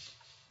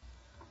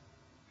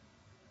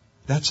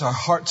 That's our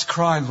heart's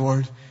cry,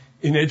 Lord,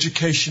 in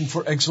education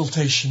for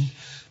exaltation.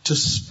 To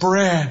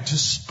spread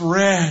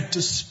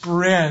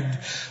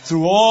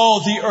through all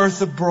the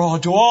earth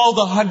abroad, to all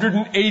the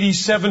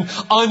 187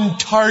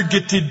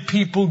 untargeted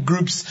people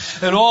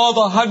groups and all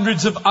the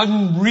hundreds of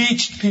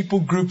unreached people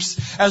groups,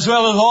 as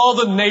well as all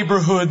the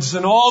neighborhoods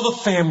and all the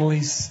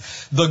families,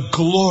 the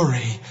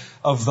glory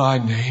of thy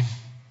name.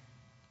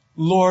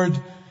 Lord,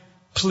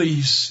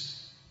 please,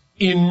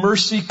 in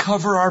mercy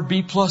cover our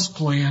B+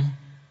 plan,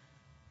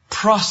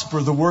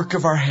 prosper the work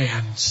of our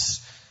hands.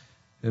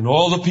 And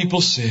all the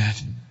people said,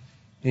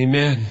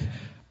 Amen.